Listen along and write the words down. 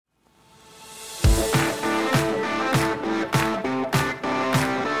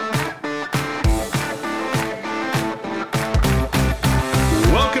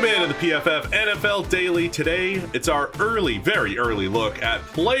PFF NFL Daily. Today, it's our very early look at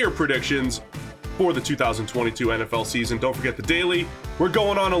player predictions for the 2022 NFL season. Don't forget the Daily. We're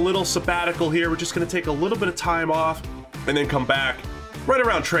going on a little sabbatical here. We're just going to take a little bit of time off and then come back right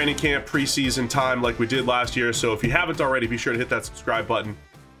around training camp, preseason time like we did last year. So if you haven't already, be sure to hit that subscribe button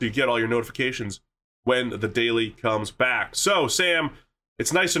so you get all your notifications when the Daily comes back. So, Sam,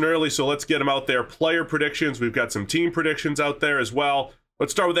 it's nice and early, so let's get them out there. Player predictions. We've got some team predictions out there as well.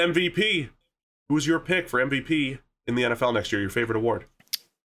 Let's start with MVP. Who's your pick for MVP in the NFL next year? Your favorite award?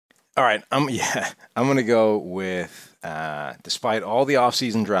 All right. I'm going to go with, despite all the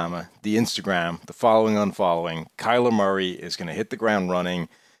offseason drama, the Instagram, the following, unfollowing, Kyler Murray is going to hit the ground running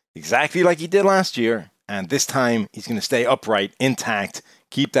exactly like he did last year. And this time he's going to stay upright, intact,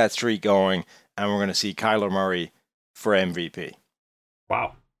 keep that streak going. And we're going to see Kyler Murray for MVP.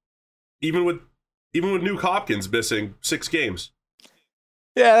 Wow. Even with Nuke Hopkins missing 6 games.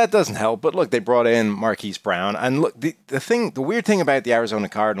 Yeah, that doesn't help. But look, they brought in Marquise Brown. And look, the weird thing about the Arizona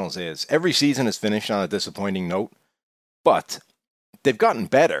Cardinals is every season is finished on a disappointing note, but they've gotten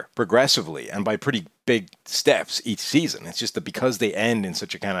better progressively and by pretty big steps each season. It's just that because they end in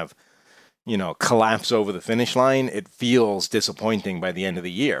such a kind of, collapse over the finish line, it feels disappointing by the end of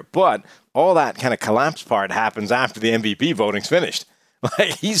the year. But all that kind of collapse part happens after the MVP voting's finished. Like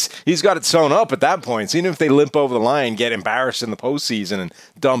he's got it sewn up at that point. So even if they limp over the line, get embarrassed in the postseason and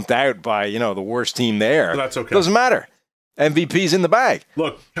dumped out by, the worst team there, that's okay. Doesn't matter. MVP's in the bag.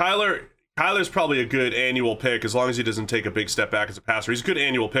 Look, Kyler's probably a good annual pick as long as he doesn't take a big step back as a passer. He's a good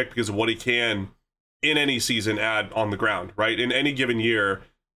annual pick because of what he can in any season add on the ground, right? In any given year,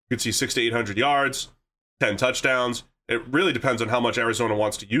 you could see 600 to 800 yards, 10 touchdowns. It really depends on how much Arizona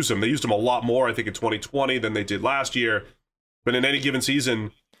wants to use him. They used him a lot more, I think, in 2020 than they did last year. But in any given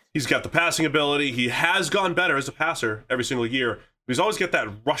season, he's got the passing ability. He has gone better as a passer every single year. He's always got that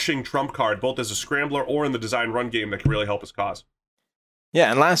rushing trump card, both as a scrambler or in the design run game that can really help his cause.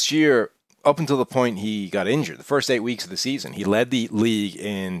 Yeah, and last year, up until the point he got injured, the first 8 weeks of the season, he led the league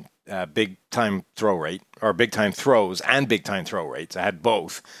in big-time throw rate, or big-time throws and big-time throw rates. I had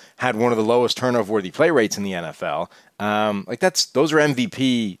both. Had one of the lowest turnover-worthy play rates in the NFL. Those are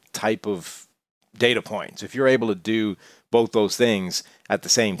MVP type of data points. If you're able to do both those things at the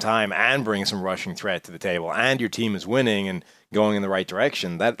same time and bring some rushing threat to the table and your team is winning and going in the right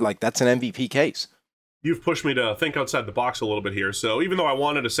direction, that's an MVP case. You've pushed me to think outside the box a little bit here. So even though I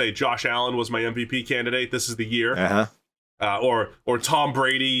wanted to say Josh Allen was my MVP candidate, this is the year. Or Tom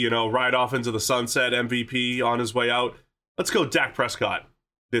Brady, ride off into the sunset MVP on his way out. Let's go Dak Prescott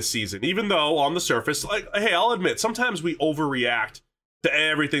this season. Even though on the surface, I'll admit, sometimes we overreact to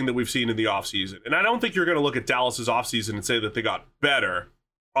everything that we've seen in the offseason. And I don't think you're going to look at Dallas's offseason and say that they got better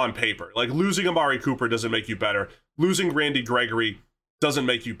on paper. Like, losing Amari Cooper doesn't make you better. Losing Randy Gregory doesn't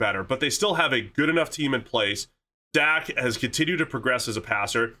make you better. But they still have a good enough team in place. Dak has continued to progress as a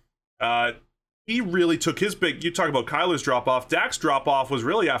passer. He really took you talk about Kyler's drop-off. Dak's drop-off was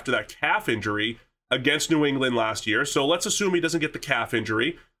really after that calf injury against New England last year. So let's assume he doesn't get the calf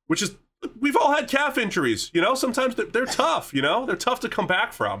injury, which is, we've all had calf injuries, sometimes they're tough, they're tough to come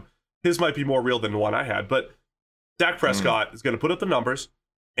back from. His might be more real than the one I had, but Dak Prescott is going to put up the numbers,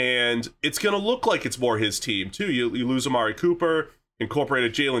 and it's going to look like it's more his team too. You lose Amari Cooper,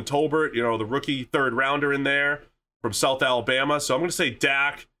 incorporated Jalen Tolbert, the rookie 3rd rounder in there from South Alabama. So I'm going to say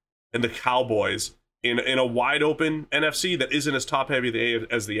Dak and the Cowboys in a wide open NFC that isn't as top heavy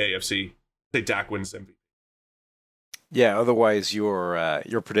as the AFC. Say Dak wins MVP. Yeah, otherwise your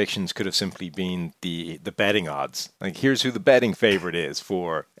predictions could have simply been the betting odds. Like, here's who the betting favorite is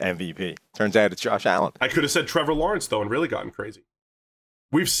for MVP. Turns out it's Josh Allen. I could have said Trevor Lawrence, though, and really gotten crazy.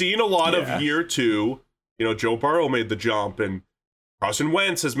 We've seen a lot of year 2. Joe Burrow made the jump, and Carson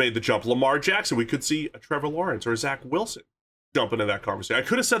Wentz has made the jump. Lamar Jackson, we could see a Trevor Lawrence or a Zach Wilson jump into that conversation. I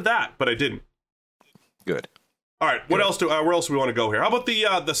could have said that, but I didn't. Good. All right, where else do we want to go here? How about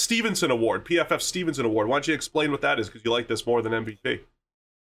the Stevenson Award, PFF Stevenson Award? Why don't you explain what that is, because you like this more than MVP?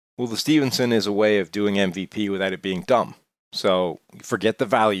 Well, the Stevenson is a way of doing MVP without it being dumb. So forget the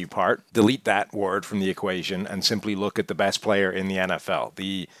value part, delete that word from the equation, and simply look at the best player in the NFL,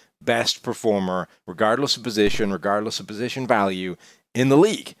 the best performer, regardless of position value in the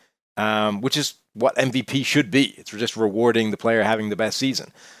league, which is what MVP should be. It's just rewarding the player having the best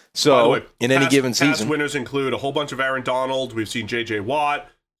season. So, in any given season, past winners include a whole bunch of Aaron Donald. We've seen J.J. Watt.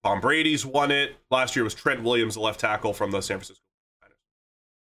 Tom Brady's won it. Last year was Trent Williams, the left tackle from the San Francisco 49ers.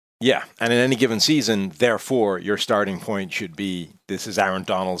 Yeah, and in any given season, therefore, your starting point should be, this is Aaron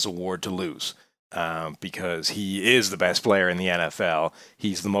Donald's award to lose. because he is the best player in the NFL.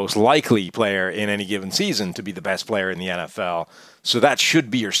 He's the most likely player in any given season to be the best player in the NFL. So that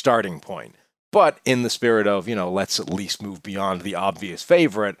should be your starting point. But in the spirit of, let's at least move beyond the obvious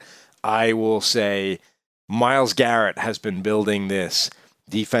favorite, I will say Myles Garrett has been building this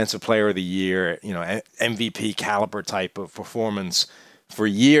defensive player of the year, MVP caliber type of performance for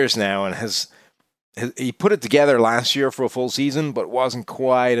years now, and he put it together last year for a full season, but wasn't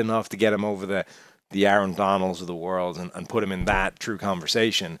quite enough to get him over the Aaron Donalds of the world and put him in that true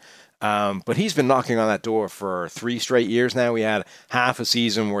conversation. But he's been knocking on that door for 3 straight years now. We had half a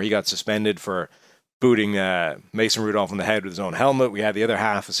season where he got suspended for booting Mason Rudolph in the head with his own helmet. We had the other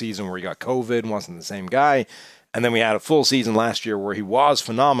half a season where he got COVID and wasn't the same guy. And then we had a full season last year where he was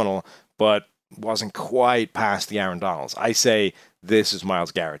phenomenal, but wasn't quite past the Aaron Donalds. I say this is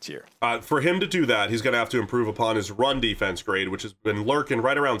Myles Garrett's year. For him to do that, he's going to have to improve upon his run defense grade, which has been lurking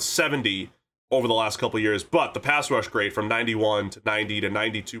right around 70 over the last couple of years. But the pass rush grade from 91 to 90 to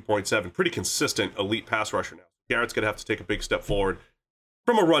 92.7, pretty consistent elite pass rusher now. Garrett's going to have to take a big step forward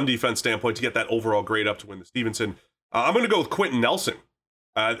from a run defense standpoint to get that overall grade up to win the Stevenson. I'm going to go with Quenton Nelson.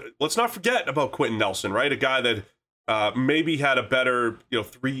 Let's not forget about Quenton Nelson, right? A guy that maybe had a better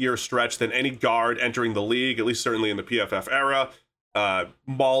 3-year stretch than any guard entering the league, at least certainly in the PFF era.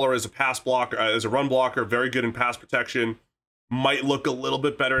 Mahler as a pass blocker, as a run blocker, very good in pass protection. Might look a little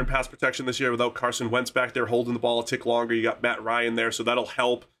bit better in pass protection this year without Carson Wentz back there holding the ball a tick longer. You got Matt Ryan there, so that'll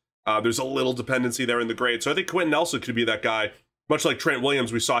help. There's a little dependency there in the grade. So I think Quenton Nelson could be that guy, much like Trent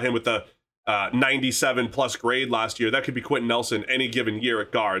Williams. We saw him with the 97 plus grade last year. That could be Quenton Nelson any given year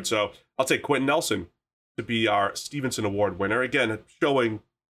at guard. So I'll take Quenton Nelson to be our Stevenson Award winner. Again, showing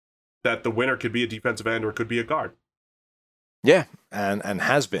that the winner could be a defensive end or it could be a guard. Yeah, and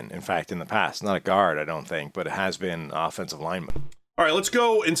has been, in fact, in the past. Not a guard, I don't think, but it has been offensive lineman. All right, let's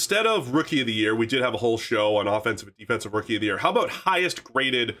go. Instead of Rookie of the Year, we did have a whole show on offensive and defensive Rookie of the Year. How about highest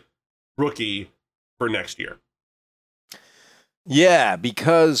graded rookie for next year? Yeah,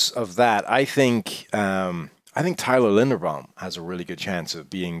 because of that, I think Tyler Linderbaum has a really good chance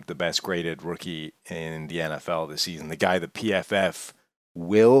of being the best graded rookie in the NFL this season. The guy that PFF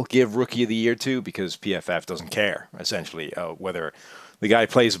will give Rookie of the Year to, because PFF doesn't care, essentially, whether the guy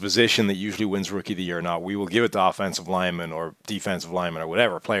plays a position that usually wins Rookie of the Year or not. We will give it to offensive linemen or defensive linemen or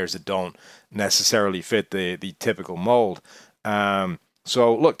whatever, players that don't necessarily fit the typical mold.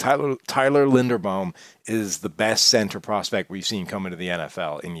 So, look, Tyler Linderbaum is the best center prospect we've seen come into the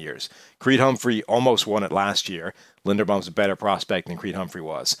NFL in years. Creed Humphrey almost won it last year. Linderbaum's a better prospect than Creed Humphrey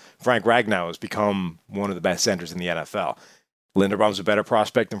was. Frank Ragnow has become one of the best centers in the NFL. Linderbaum's a better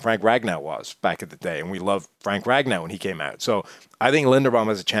prospect than Frank Ragnow was back in the day, and we loved Frank Ragnow when he came out. So I think Linderbaum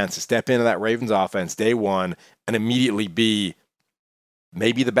has a chance to step into that Ravens offense day one and immediately be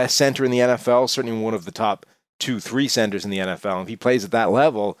maybe the best center in the NFL, certainly one of the top 2-3 centers in the NFL. And if he plays at that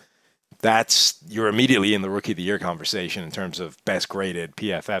level, you're immediately in the Rookie of the Year conversation in terms of best graded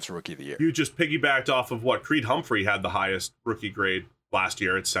PFF's Rookie of the Year. You just piggybacked off of what Creed Humphrey had the highest rookie grade last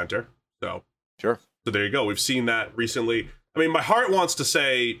year at center. So sure. So there you go. We've seen that recently. I mean, my heart wants to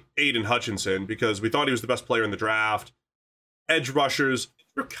say Aiden Hutchinson because we thought he was the best player in the draft. Edge rushers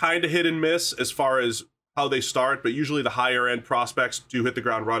are kind of hit and miss as far as how they start, but usually the higher end prospects do hit the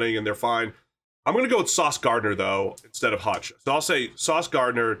ground running and they're fine. I'm going to go with Sauce Gardner, though, instead of Hutch. So I'll say Sauce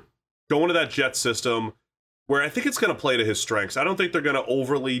Gardner, go into that jet system where I think it's going to play to his strengths. I don't think they're going to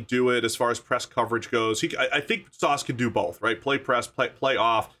overly do it as far as press coverage goes. I think Sauce can do both, right? Play press, play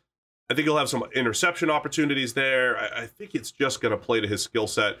off. I think he'll have some interception opportunities there. I think it's just going to play to his skill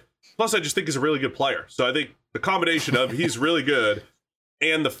set. Plus, I just think he's a really good player. So I think the combination of he's really good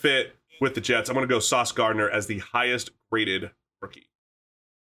and the fit with the Jets, I'm going to go Sauce Gardner as the highest graded rookie.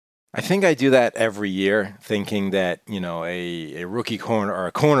 I think I do that every year, thinking that, a rookie corner or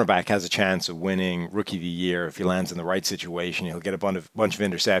a cornerback has a chance of winning Rookie of the Year. If he lands in the right situation, he'll get a bunch of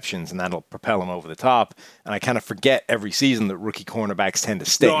interceptions, and that'll propel him over the top. And I kind of forget every season that rookie cornerbacks tend to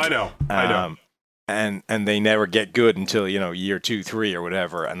stink. No, I know. And they never get good until, year 2, 3 or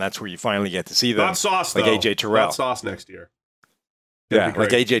whatever. And that's where you finally get to see them. Not Sauce, like though. AJ Terrell. Not Sauce next year. Yeah, like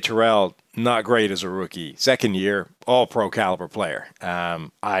AJ Terrell, not great as a rookie. Second year, all pro caliber player.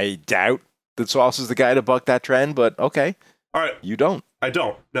 I doubt that Sauce is the guy to buck that trend, but okay. All right. You don't. I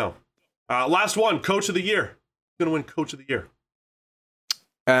don't, no. Last one, Coach of the Year. Who's going to win Coach of the Year?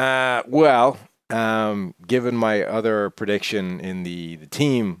 Given my other prediction in the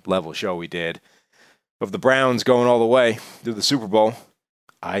team level show we did, of the Browns going all the way to the Super Bowl,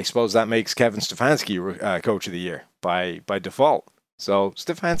 I suppose that makes Kevin Stefanski Coach of the Year by default. So,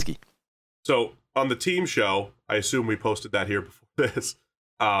 Stefanski. So, on the team show, I assume we posted that here before this.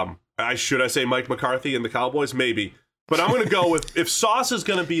 I Should I say Mike McCarthy and the Cowboys? Maybe. But I'm going to go with, if Sauce is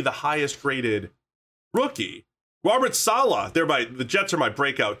going to be the highest rated rookie, Robert Saleh. The Jets are my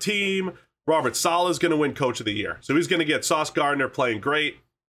breakout team. Robert Saleh is going to win Coach of the Year. So he's going to get Sauce Gardner playing great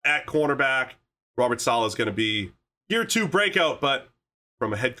at cornerback. Robert Saleh is going to be year 2 breakout, but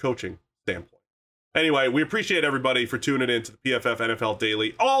from a head coaching standpoint. Anyway, we appreciate everybody for tuning in to the PFF NFL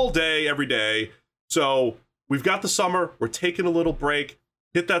Daily all day, every day. So we've got the summer. We're taking a little break.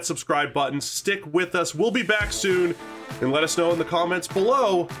 Hit that subscribe button. Stick with us. We'll be back soon. And let us know in the comments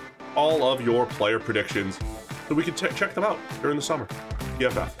below all of your player predictions so we can check them out during the summer.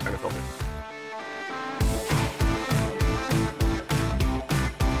 PFF NFL Daily.